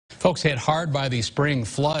Folks hit hard by these spring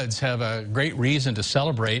floods have a great reason to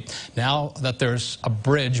celebrate now that there's a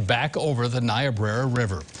bridge back over the Niobrara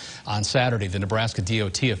River. On Saturday, the Nebraska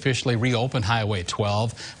DOT officially reopened Highway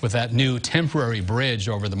 12 with that new temporary bridge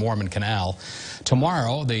over the Mormon Canal.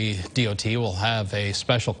 Tomorrow, the DOT will have a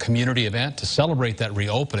special community event to celebrate that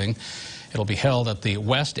reopening. It'll be held at the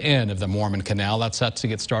west end of the Mormon Canal. That's set to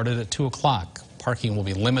get started at 2 o'clock. Parking will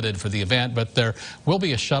be limited for the event, but there will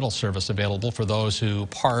be a shuttle service available for those who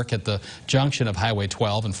park at the junction of Highway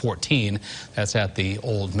 12 and 14. That's at the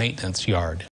old maintenance yard.